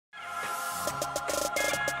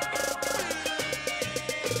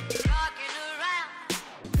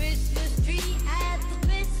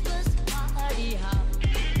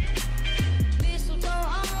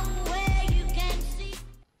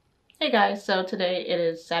Hey guys, so today it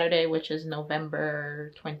is Saturday, which is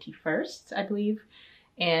November 21st, I believe.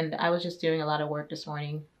 And I was just doing a lot of work this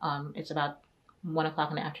morning. It's about 1 o'clock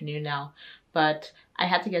in the afternoon now, but I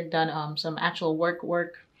had to get done some actual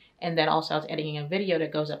work, and then also I was editing a video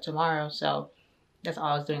that goes up tomorrow, so that's all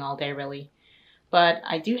I was doing all day really. But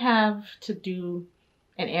I do have to do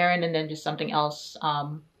an errand and then just something else.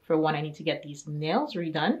 For one, I need to get these nails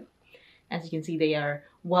redone. As you can see, they are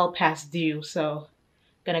well past due, so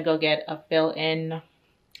gonna go get a fill-in.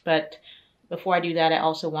 But before I do that, I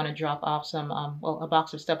also want to drop off some a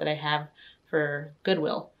box of stuff that I have for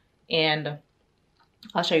Goodwill, and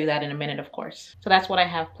I'll show you that in a minute, of course. So that's what I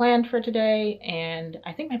have planned for today, and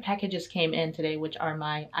I think my packages came in today, which are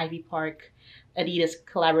my Ivy Park Adidas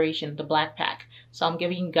collaboration, the black pack. So I'm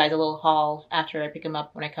giving you guys a little haul after I pick them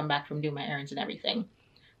up when I come back from doing my errands and everything.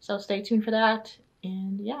 So stay tuned for that,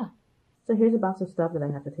 and yeah. So here's a box of stuff that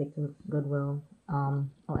I have to take to Goodwill,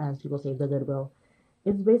 or as people say, the Goodwill.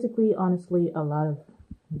 It's basically, honestly, a lot of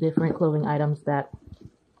different clothing items that,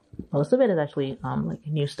 most of it is actually like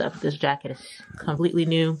new stuff. This jacket is completely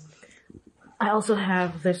new. I also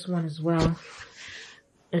have this one as well.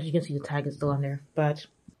 As you can see, the tag is still on there, but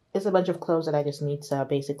it's a bunch of clothes that I just need to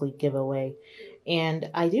basically give away. And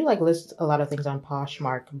I do like list a lot of things on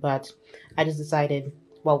Poshmark, but I just decided,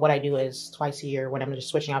 well, what I do is twice a year when I'm just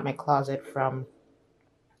switching out my closet from,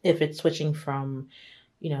 if it's switching from,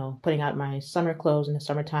 you know, putting out my summer clothes in the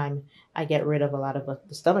summertime, I get rid of a lot of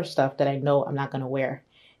the summer stuff that I know I'm not going to wear.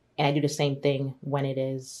 And I do the same thing when it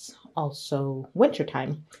is also winter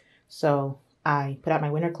time. So I put out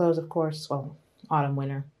my winter clothes, of course, well, autumn,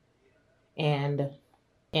 winter, and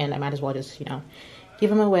I might as well just, you know, give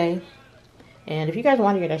them away. And if you guys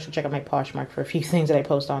want, you can actually check out my Poshmark for a few things that I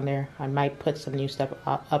post on there. I might put some new stuff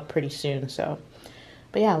up pretty soon. So,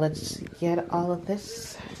 but yeah, let's get all of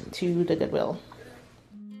this to the Goodwill.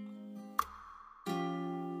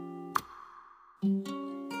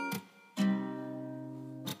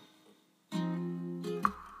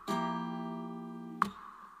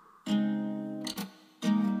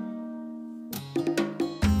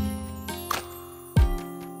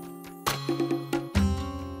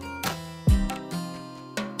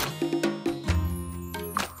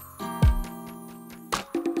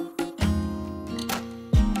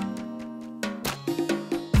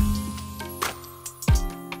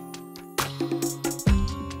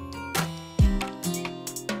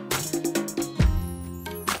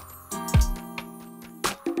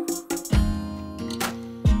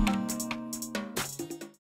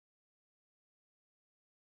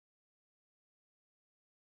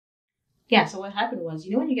 Yeah, so what happened was,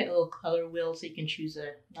 you know when you get a little color wheel so you can choose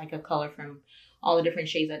a color from all the different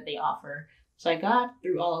shades that they offer. So I got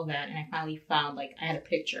through all of that and I finally found, like, I had a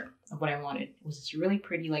picture of what I wanted. It was this really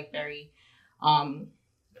pretty, like, very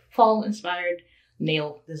fall inspired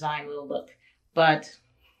nail design little look. But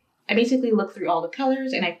I basically looked through all the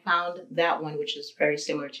colors and I found that one, which is very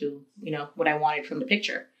similar to, you know, what I wanted from the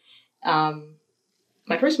picture.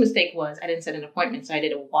 My first mistake was I didn't set an appointment, so I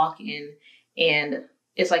did a walk-in, and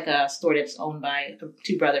it's like a store that's owned by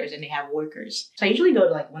two brothers and they have workers. So I usually go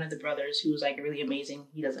to like one of the brothers who's like really amazing.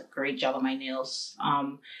 He does a great job on my nails.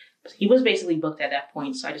 He was basically booked at that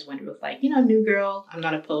point. So I just went with, like, you know, new girl. I'm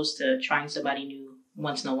not opposed to trying somebody new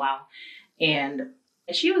once in a while. And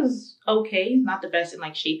she was okay. Not the best in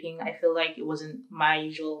like shaping. I feel like it wasn't my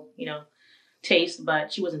usual, you know, taste,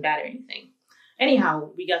 but she wasn't bad or anything. Anyhow,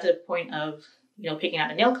 we got to the point of, you know, picking out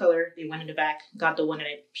a nail color. They went in the back, got the one that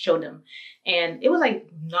I showed them. And it was like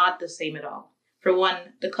not the same at all. For one,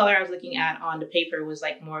 the color I was looking at on the paper was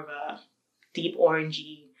like more of a deep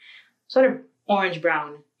orangey, sort of orange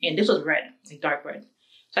brown. And this was red, like dark red.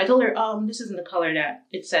 So I told her, this isn't the color that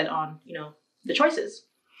it said on, you know, the choices.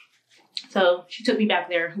 So she took me back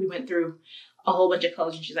there. We went through a whole bunch of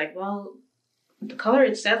colors and she's like, well, the color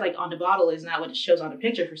it says like on the bottle is not what it shows on the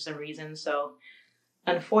picture for some reason. So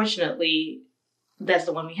unfortunately, that's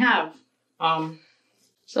the one we have.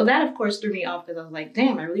 So that, of course, threw me off because I was like,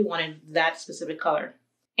 damn, I really wanted that specific color.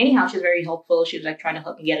 Anyhow, she was very helpful. She was like trying to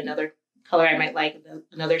help me get another color I might like,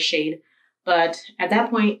 another shade. But at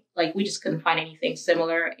that point, like, we just couldn't find anything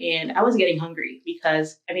similar. And I was getting hungry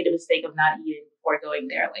because I made the mistake of not eating before going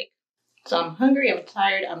there. Like, so I'm hungry, I'm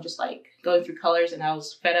tired. I'm just like going through colors and I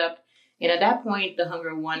was fed up. And at that point, the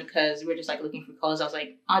hunger won because we were just like looking for colors. I was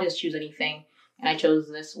like, I'll just choose anything. And I chose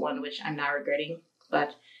this one, which I'm now regretting.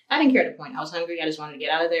 But I didn't care at the point. I was hungry. I just wanted to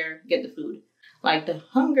get out of there, get the food. Like, the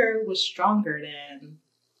hunger was stronger than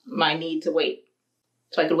my need to wait.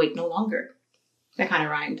 So I could wait no longer. That kind of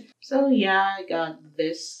rhymed. So yeah, I got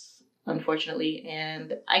this, unfortunately.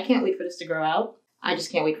 And I can't wait for this to grow out. I just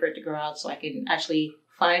can't wait for it to grow out so I can actually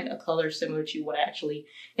find a color similar to what I actually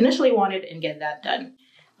initially wanted and get that done.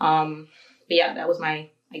 But yeah, that was my,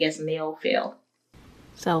 I guess, nail fail.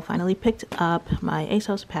 So finally picked up my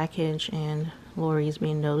ASOS package, and Lori's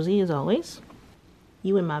being nosy as always.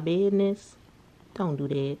 You in my business? Don't do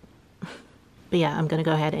that. But yeah, I'm gonna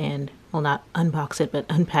go ahead and, well, not unbox it, but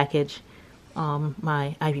unpackage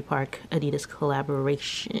my Ivy Park Adidas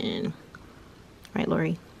collaboration. Right,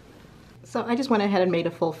 Lori? So I just went ahead and made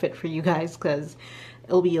a full fit for you guys because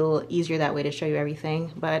it'll be a little easier that way to show you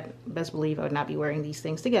everything, but best believe I would not be wearing these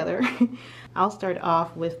things together. I'll start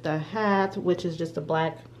off with the hat, which is just a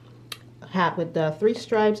black hat with the 3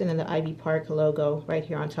 stripes and then the Ivy Park logo right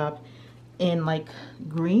here on top in like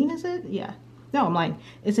green, is it? Yeah. No, I'm lying.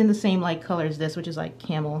 It's in the same like color as this, which is like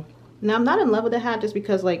camel. Now I'm not in love with the hat just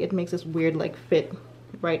because like it makes this weird like fit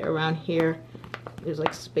right around here. There's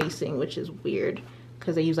like spacing, which is weird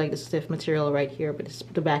because they use like the stiff material right here, but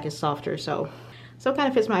the back is softer, so it kind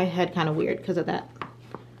of fits my head kind of weird because of that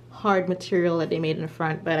hard material that they made in the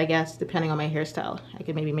front. But I guess depending on my hairstyle, I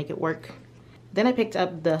could maybe make it work. Then I picked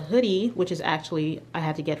up the hoodie, which is actually I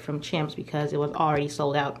had to get from Champs because it was already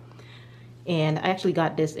sold out. And I actually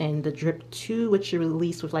got this in the drip 2, which is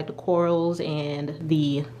released with like the corals and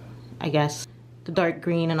the, I guess, the dark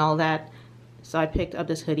green and all that. So I picked up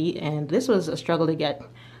this hoodie, and this was a struggle to get.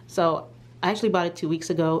 So I actually bought it 2 weeks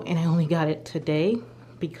ago, and I only got it today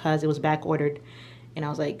because it was back ordered. And I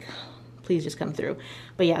was like, please just come through.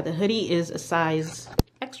 But yeah, the hoodie is a size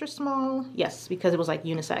extra small. Yes, because it was like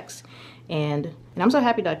unisex. And I'm so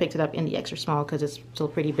happy that I picked it up in the extra small because it's still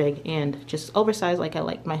pretty big and just oversized like I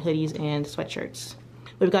like my hoodies and sweatshirts.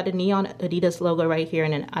 We've got the neon Adidas logo right here,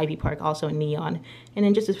 and then Ivy Park also in neon. And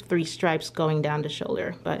then just the 3 stripes going down the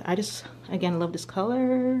shoulder. But I just, again, love this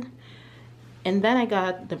color. And then I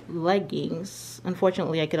got the leggings.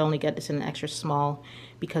 Unfortunately, I could only get this in an extra small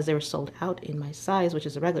because they were sold out in my size, which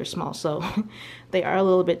is a regular small. So they are a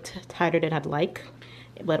little bit tighter than I'd like.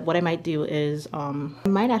 But what I might do is I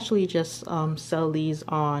might actually just sell these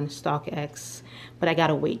on StockX, but I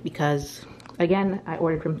gotta wait because, again, I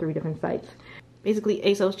ordered from 3 different sites. Basically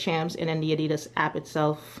ASOS, Champs, and then the Adidas app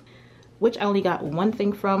itself, which I only got one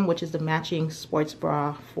thing from, which is the matching sports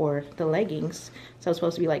bra for the leggings. So it's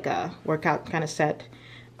supposed to be like a workout kind of set,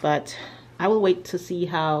 but I will wait to see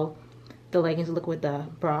how the leggings look with the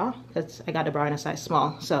bra, because I got the bra in a size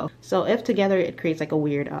small. So if together it creates like a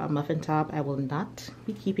weird muffin top, I will not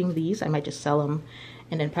be keeping these. I might just sell them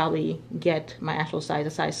and then probably get my actual size, a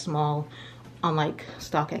size small, on like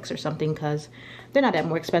StockX or something, because they're not that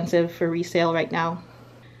more expensive for resale right now.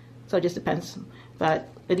 So it just depends. But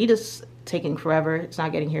Adidas taking forever. It's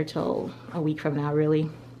not getting here till a week from now, really.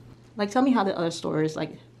 Like, tell me how the other stores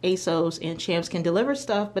like ASOS and Champs can deliver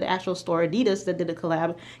stuff, but the actual store Adidas that did the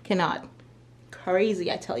collab cannot.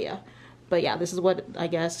 Crazy, I tell ya. But yeah, this is what I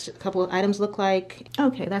guess a couple of items look like.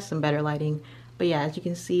 Okay, that's some better lighting. But yeah, as you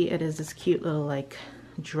can see, it is this cute little like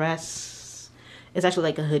dress. It's actually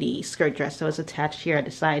like a hoodie skirt dress, so it's attached here at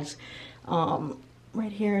the sides.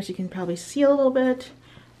 Right here, as you can probably see a little bit.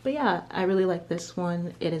 But yeah, I really like this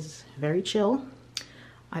one. It is very chill.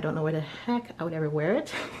 I don't know where the heck I would ever wear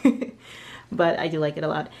it, but I do like it a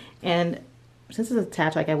lot. And since it's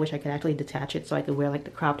attached, like I wish I could actually detach it so I could wear like the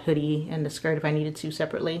cropped hoodie and the skirt if I needed to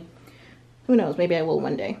separately. Who knows, maybe I will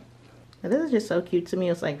one day. But this is just so cute to me.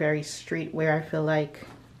 It's like very streetwear, I feel like.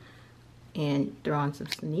 And throw on some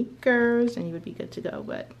sneakers and you would be good to go.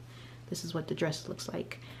 But this is what the dress looks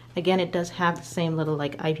like. Again, it does have the same little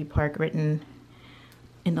like Ivy Park written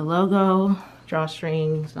in the logo,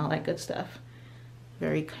 drawstrings and all that good stuff.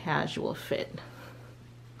 Very casual fit.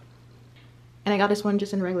 And I got this one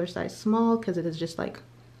just in regular size small because it is just like,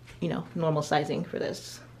 you know, normal sizing for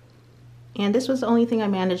this. And this was the only thing I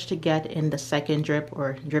managed to get in the second drip,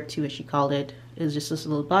 or drip 2 as she called it. It was just this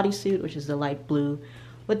little bodysuit, which is the light blue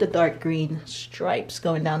with the dark green stripes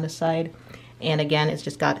going down the side. And again, it's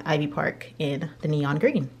just got Ivy Park in the neon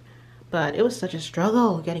green. But it was such a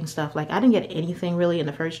struggle getting stuff. Like, I didn't get anything really in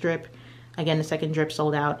the first drip. Again, the second drip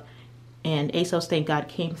sold out. And ASOS, thank God,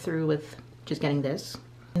 came through with just getting this.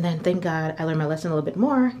 And then thank God I learned my lesson a little bit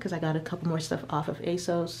more because I got a couple more stuff off of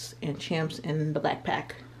ASOS and Champs in the black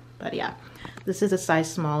pack. But yeah, this is a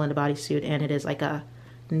size small in the bodysuit, and it is like a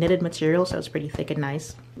knitted material, so it's pretty thick and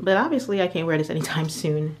nice. But obviously I can't wear this anytime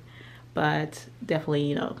soon. But definitely,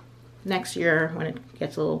 you know, next year when it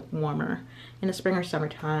gets a little warmer in the spring or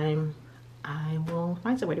summertime, I will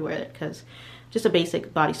find some way to wear it, because just a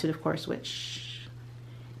basic bodysuit, of course, which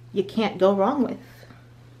you can't go wrong with.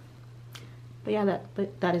 But yeah,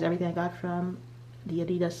 that is everything I got from the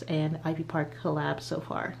Adidas and Ivy Park collab so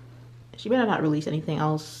far. She better not release anything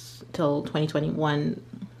else till 2021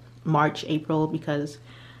 March, April, because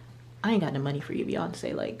I ain't got no money for you,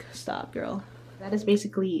 Beyonce. Like, stop, girl. That is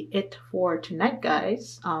basically it for tonight,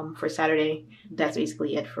 guys. For Saturday, that's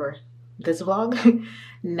basically it for this vlog.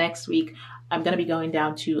 Next week, I'm gonna be going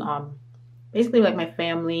down to basically like my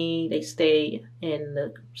family. They stay in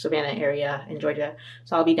the Savannah area in Georgia,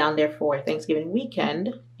 so I'll be down there for Thanksgiving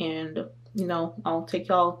weekend, and you know, I'll take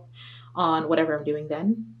y'all on whatever I'm doing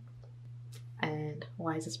then. And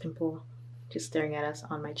why is this pimple just staring at us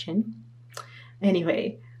on my chin?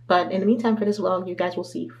 Anyway, but in the meantime, for this vlog, you guys will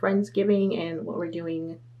see Friendsgiving and what we're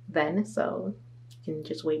doing then. So you can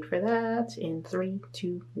just wait for that in 3,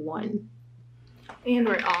 2, 1. And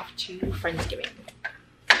we're off to Friendsgiving.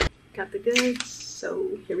 Got the goods,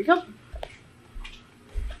 so here we go.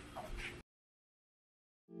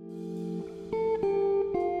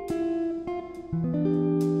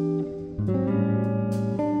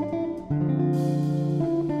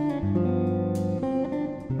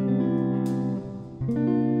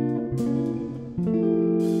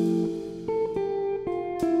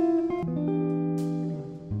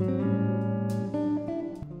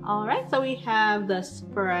 Alright, so we have the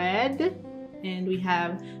spread, and we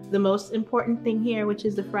have the most important thing here, which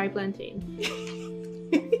is the fried plantain.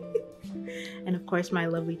 And of course my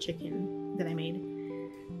lovely chicken that I made.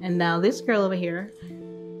 And now this girl over here,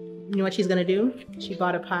 you know what she's gonna do? She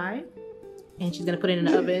bought a pie, and she's gonna put it in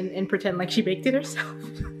the oven and pretend like she baked it herself.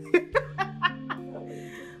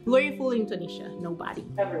 Who are you fooling, Tanisha? Nobody.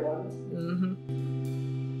 Everyone.